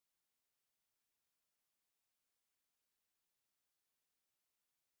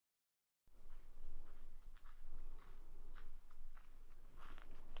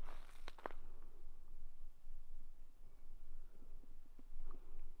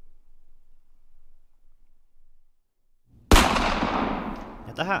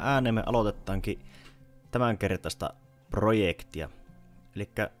Ja tähän ääneen me aloitetaankin tämänkertaista projektia. Eli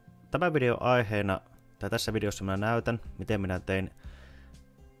tämän videon aiheena, tai tässä videossa minä näytän, miten minä tein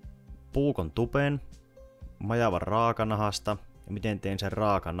puukon tupeen majavan raakanahasta ja miten tein sen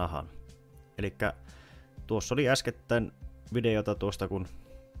raakanahan. Eli tuossa oli äskettäin videota tuosta, kun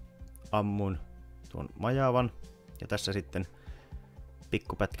ammuin tuon majavan, ja tässä sitten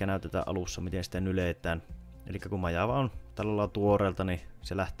pikkupätkä näytetään alussa, miten sitä nyletään. Eli kun majava on tällä lailla tuoreelta, niin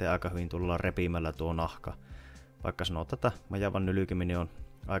se lähtee aika hyvin tuolla repimällä tuo nahka. Vaikka sanoo, että majavan nylkeminen on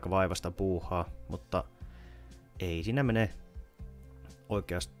aika vaivasta puuhaa, mutta ei siinä mene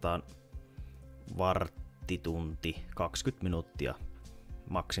oikeastaan varttitunti, 20 minuuttia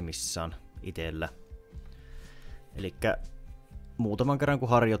maksimissaan itsellä. Eli muutaman kerran kun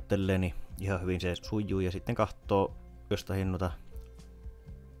harjoittelee, niin ihan hyvin se sujuu, ja sitten katsoo jostain noita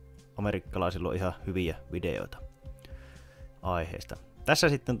amerikkalaisilla on ihan hyviä videoita aiheesta. Tässä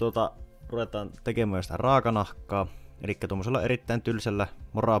sitten ruvetaan tekemään sitä raakanahkaa, eli tuommoisella erittäin tylsällä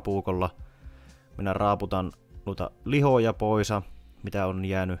morapuukolla minä raaputan noita lihoja pois, mitä on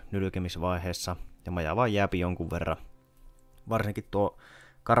jäänyt nylkemisvaiheessa, ja majavaa jääpi jonkun verran. Varsinkin tuo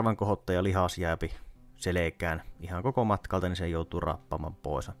karvan kohottaja lihas jääpi selkään ihan koko matkalta, niin se joutuu raappaamaan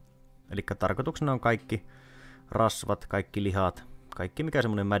pois. Eli tarkoituksena on kaikki rasvat, kaikki lihat, kaikki mikä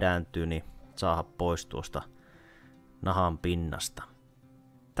semmonen mädäntyy, niin saada pois tuosta nahan pinnasta.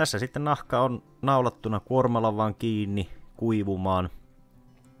 Tässä sitten nahka on naulattuna kuormalla vaan kiinni kuivumaan.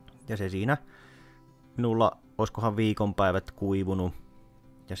 Ja se siinä minulla oiskohan viikonpäivät kuivunut.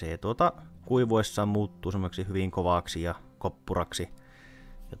 Ja se kuivuessaan muuttuu semmoiseksi hyvin kovaksi ja koppuraksi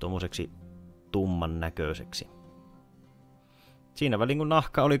ja tommoseksi tumman näköiseksi. Siinä välin kun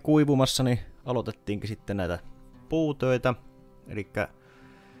nahka oli kuivumassa, niin aloitettiinkin sitten näitä puutöitä. Eli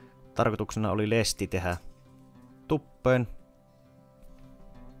tarkoituksena oli lesti tehdä tuppeen.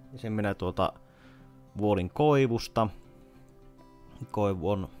 Ja sen minä vuolin koivusta. Koivu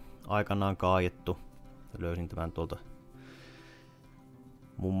on aikanaan kaajettu. Löysin tämän tuolta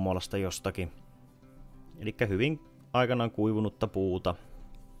mummolasta jostakin. Eli hyvin aikanaan kuivunutta puuta.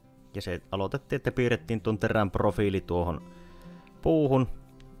 Ja se aloitettiin, että piirrettiin tuon terän profiili tuohon puuhun,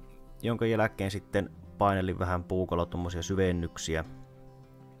 jonka jälkeen sitten painelin vähän puukolla tuommoisia syvennyksiä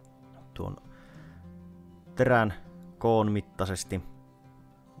tuon terän koon mittaisesti,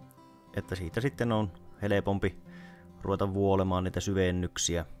 että siitä sitten on helpompi ruveta vuolemaan niitä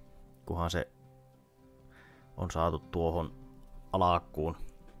syvennyksiä, kunhan se on saatu tuohon alakkuun.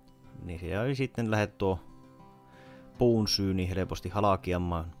 Niin siellä oli sitten lähdet tuo puun syyni helposti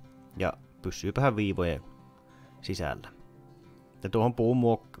halkiamaan ja pysyypähän viivojen sisällä. Ja tuohon puun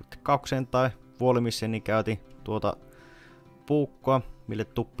muokkaukseen tai vuolimiseen niin käytin tuota puukkoa, mille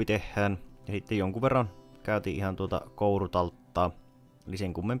tuppi tehdään, ja sitten jonkun verran käytin ihan kourutalttaa. Eli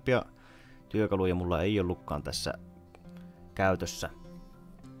sen kummempia työkaluja mulla ei ollutkaan tässä käytössä.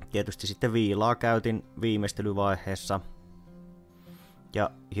 Tietysti sitten viilaa käytin viimeistelyvaiheessa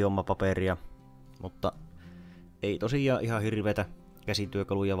ja hiomapaperia, mutta ei tosiaan ihan hirveitä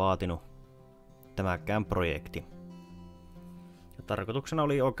käsityökaluja vaatinut tämäkään projekti. Ja tarkoituksena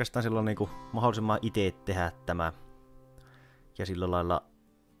oli oikeastaan silloin niin kuin mahdollisimman itse tehdä tämä. Ja sillä lailla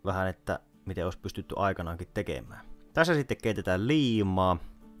vähän, että miten olisi pystytty aikanaankin tekemään. Tässä sitten keitetään liimaa.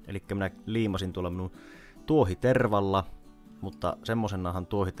 Eli minä liimasin tuolla minun tuohitervalla. Mutta semmoisenahan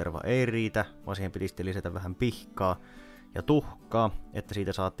tuohiterva ei riitä, vaan siihen piti sitten lisätä vähän pihkaa ja tuhkaa, että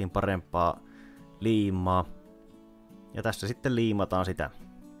siitä saatiin parempaa liimaa. Ja tässä sitten liimataan sitä.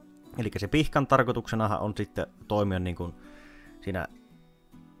 Eli se pihkan tarkoituksena on sitten toimia niin kuin siinä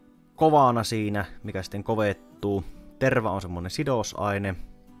kovana siinä, mikä sitten kovettuu. Terva on semmoinen sidosaine,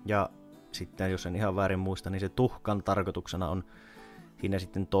 ja sitten jos en ihan väärin muista, niin se tuhkan tarkoituksena on siinä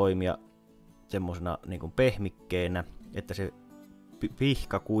sitten toimia semmosena niin kuin pehmikkeenä, että se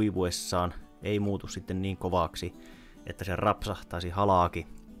pihka kuivuessaan ei muutu sitten niin kovaksi, että se rapsahtaisi halaki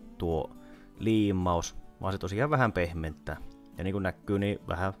tuo liimaus, vaan se tosiaan vähän pehmentää. Ja niin kuin näkyy, niin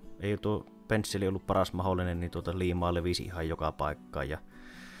vähän ei tuo pensseli ollut paras mahdollinen, niin liimaa levisi ihan joka paikkaan. Ja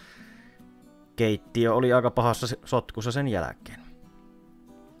keittiö oli aika pahassa sotkussa sen jälkeen.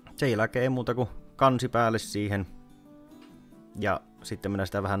 Sen jälkeen ei muuta kuin kansi päälle siihen. Ja sitten minä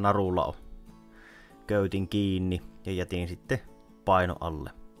sitä vähän narulla köytin kiinni ja jätin sitten paino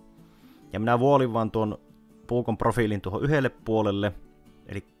alle. Ja minä vuolin vaan tuon puukon profiilin tuohon yhdelle puolelle.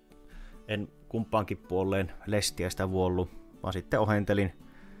 Eli en kumpaankin puoleen lestiä sitä vuollut, vaan sitten ohentelin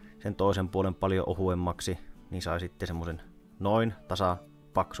sen toisen puolen paljon ohuemmaksi, niin sai sitten semmoisen noin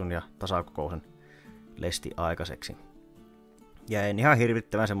tasapaksun ja tasakokoisen lesti aikaiseksi. Ja en ihan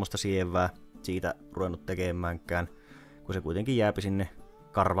hirvittävän semmoista sievää siitä ruvennut tekemäänkään, kun se kuitenkin jääpi sinne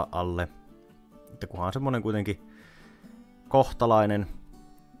karva alle. Että kunhan semmonen kuitenkin kohtalainen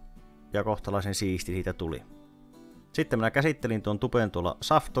ja kohtalaisen siisti siitä tuli. Sitten minä käsittelin tuon tupen tuolla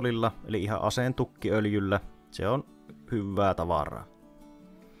saftolilla, eli ihan aseen tukkiöljyllä. Se on hyvää tavaraa.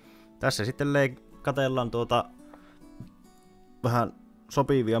 Tässä sitten katellaan vähän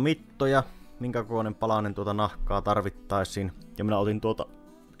sopivia mittoja, minkä kokoinen palanen nahkaa tarvittaisiin. Ja minä otin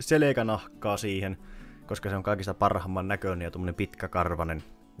selkänahkaa siihen, koska se on kaikista parhaimman näköinen ja tuommoinen pitkäkarvanen,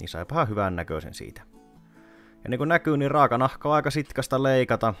 niin saipahan hyvän näköisen siitä. Ja niin kuin näkyy, niin raakanahka on aika sitkasta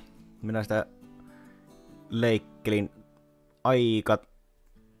leikata. Minä sitä leikkelin aika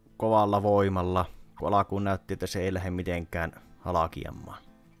kovalla voimalla, kun alkuun näytti, että se ei lähde mitenkään halkiamaan.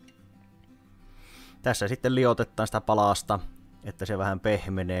 Tässä sitten liotetaan sitä palasta, että se vähän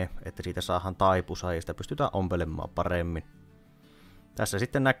pehmenee, että siitä saadaan taipusaa ja sitä pystytään ompelemaan paremmin. Tässä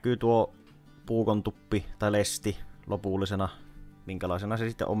sitten näkyy tuo puukontuppi tai lesti lopullisena, minkälaisena se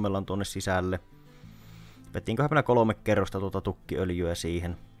sitten ommellaan tuonne sisälle. Vettiinköhän minä 3 kerrosta tukkiöljyä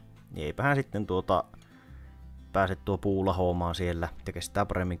siihen, niin eipähän sitten pääse tuo puu lahoamaan siellä ja kestää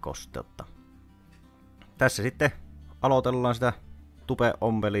paremmin kosteutta. Tässä sitten aloitellaan sitä tupen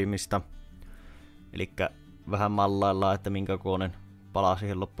ompelimista. Elikkä vähän mallaillaan, että minkä kokoinen pala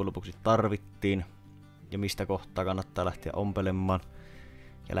siihen loppujen lopuksi tarvittiin ja mistä kohtaa kannattaa lähteä ompelemaan.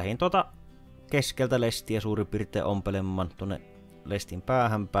 Ja lähdin keskeltä lestiä suurin piirtein ompelemaan tuonne lestin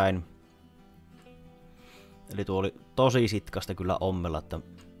päähän päin. Eli tuo oli tosi sitkasta kyllä ommella, että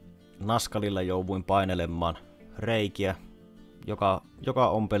naskalilla jouduin painelemaan reikiä joka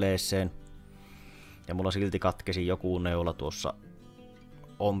ompeleeseen. Ja mulla silti katkesi joku neula tuossa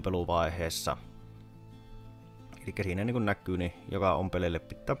ompeluvaiheessa. Eli siinä niin kuin näkyy, niin joka ompeleelle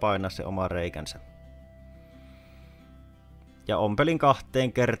pitää painaa se oma reikänsä. Ja ompelin 2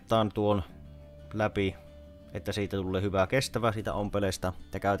 kertaan tuon läpi, että siitä tulee hyvää kestävää siitä ompeleesta.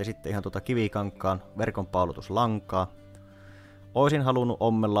 Ja käytin sitten ihan kivikankaan verkon pauloituslankaa. Oisin halunnut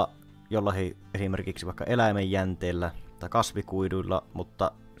ommella jollain esimerkiksi vaikka eläimen jänteellä tai kasvikuiduilla,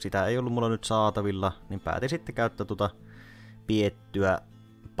 mutta sitä ei ollut mulla nyt saatavilla, niin päätin sitten käyttää piettyä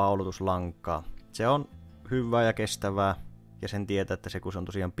pauloituslankaa. Se on hyvää ja kestävää, ja sen tietää, että se kun se on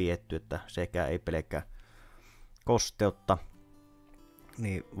tosiaan pietty, että sekään ei pelkää kosteutta,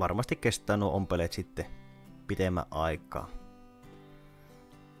 niin varmasti kestää nuo ompeleet sitten pitemmän aikaa.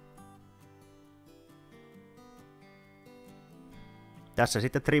 Tässä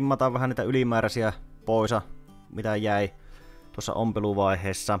sitten trimmataan vähän niitä ylimääräisiä poisa, mitä jäi tuossa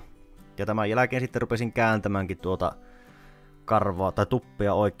ompeluvaiheessa. Ja tämän jälkeen sitten rupesin kääntämäänkin karvaa tai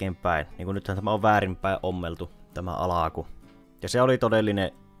tuppia oikein päin. Niin kuin nythän tämä on väärinpäin ommeltu, tämä alaku. Ja se oli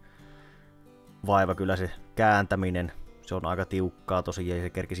todellinen vaiva kyllä se kääntäminen. Se on aika tiukkaa tosiaan ja se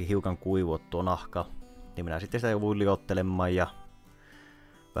kerkisi hiukan kuivua tuo nahka. Niin minä sitten sitä jouduin liottelemaan ja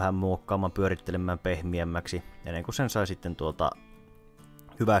vähän muokkaamaan, pyörittelemään pehmiämmäksi. Ennen kuin sen sai sitten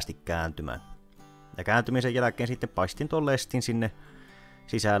hyvästi kääntymään. Ja kääntymisen jälkeen sitten paistin tuon lestin sinne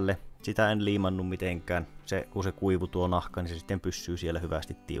sisälle. Sitä en liimannut mitenkään. Kun se kuivui tuo nahka, niin se sitten pysyy siellä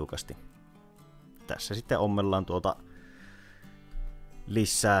hyvästi tiukasti. Tässä sitten ommellaan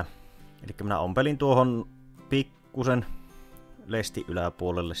lisää. Eli minä ompelin tuohon pikkusen lesti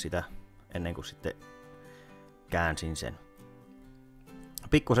yläpuolelle sitä ennen kuin sitten käänsin sen.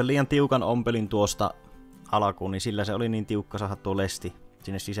 Pikkusen liian tiukan ompelin tuosta alkuun, niin sillä se oli niin tiukka saada tuo lesti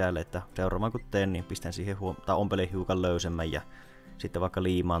sinne sisälle, että seuraavaan kun teen, niin pistän siihen ompelin hiukan löysemmän ja sitten vaikka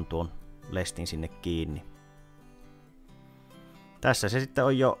liimaan tuon lestin sinne kiinni. Tässä se sitten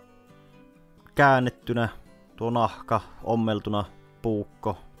on jo käännettynä tuo nahka, ommeltuna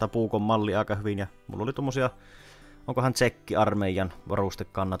puukko tai puukon malli aika hyvin. Ja mulla oli tommosia, onkohan tsekki-armeijan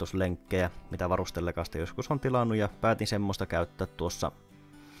varustekannatuslenkkejä, mitä varustellekasta joskus on tilannut ja päätin semmoista käyttää tuossa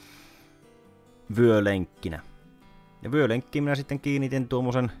vyölenkkinä. Ja vyölenkkiin minä sitten kiinnitin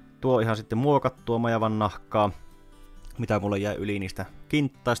tuo ihan sitten muokattua majavan nahkaa, mitä mulla jäi yli niistä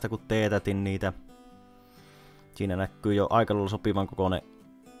kinttaista, kun teetätin niitä. Siinä näkyy jo aika lailla sopivan kokoinen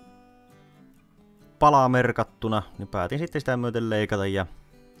pala merkattuna, niin päätin sitten sitä myöten leikata. Ja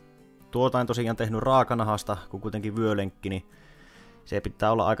tuota en tosiaan tehnyt raakanahasta, kun kuitenkin vyölenkki, niin se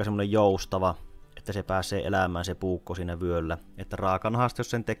pitää olla aika semmonen joustava, että se pääsee elämään se puukko siinä vyöllä. Että raakanahasta jos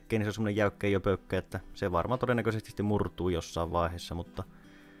sen tekee, niin se on semmonen jäykkä jöpökkä, että se varmaan todennäköisesti sitten murtuu jossain vaiheessa, mutta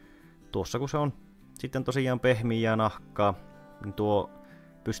tuossa kun se on sitten tosiaan pehmiä nahkaa, niin tuo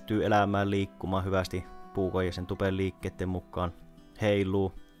pystyy elämään liikkumaan hyvästi puukon ja sen tupen liikkeiden mukaan,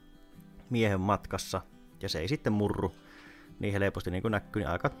 heiluu miehen matkassa ja se ei sitten murru niin helposti niin kuin näkyy,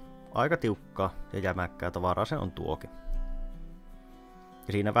 niin aika tiukkaa ja jämäkkää tavaraa se on tuokin.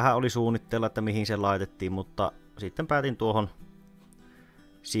 Ja siinä vähän oli suunnitteilla, että mihin se laitettiin, mutta sitten päätin tuohon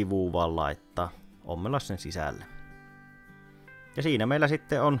sivuun vaan laittaa, ommella sen sisälle. Ja siinä meillä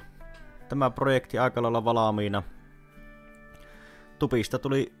sitten on tämä projekti aika lailla valmiina. Tupista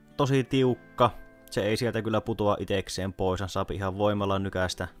tuli tosi tiukka, se ei sieltä kyllä putoa itekseen pois, saa ihan voimalla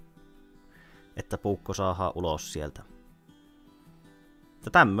nykäistä, että puukko saadaan ulos sieltä.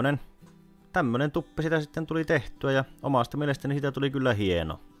 Ja tämmönen tuppi sitä sitten tuli tehtyä ja omasta mielestäni siitä tuli kyllä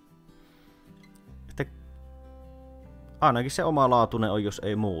hieno. Että ainakin se omalaatuinen on, jos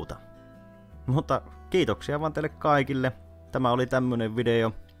ei muuta. Mutta kiitoksia vaan teille kaikille. Tämä oli tämmönen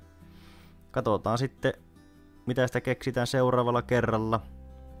video. Katsotaan sitten, mitä sitä keksitään seuraavalla kerralla.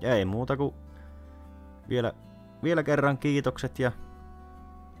 Ja ei muuta kuin vielä kerran kiitokset ja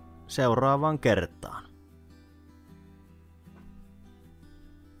seuraavaan kertaan.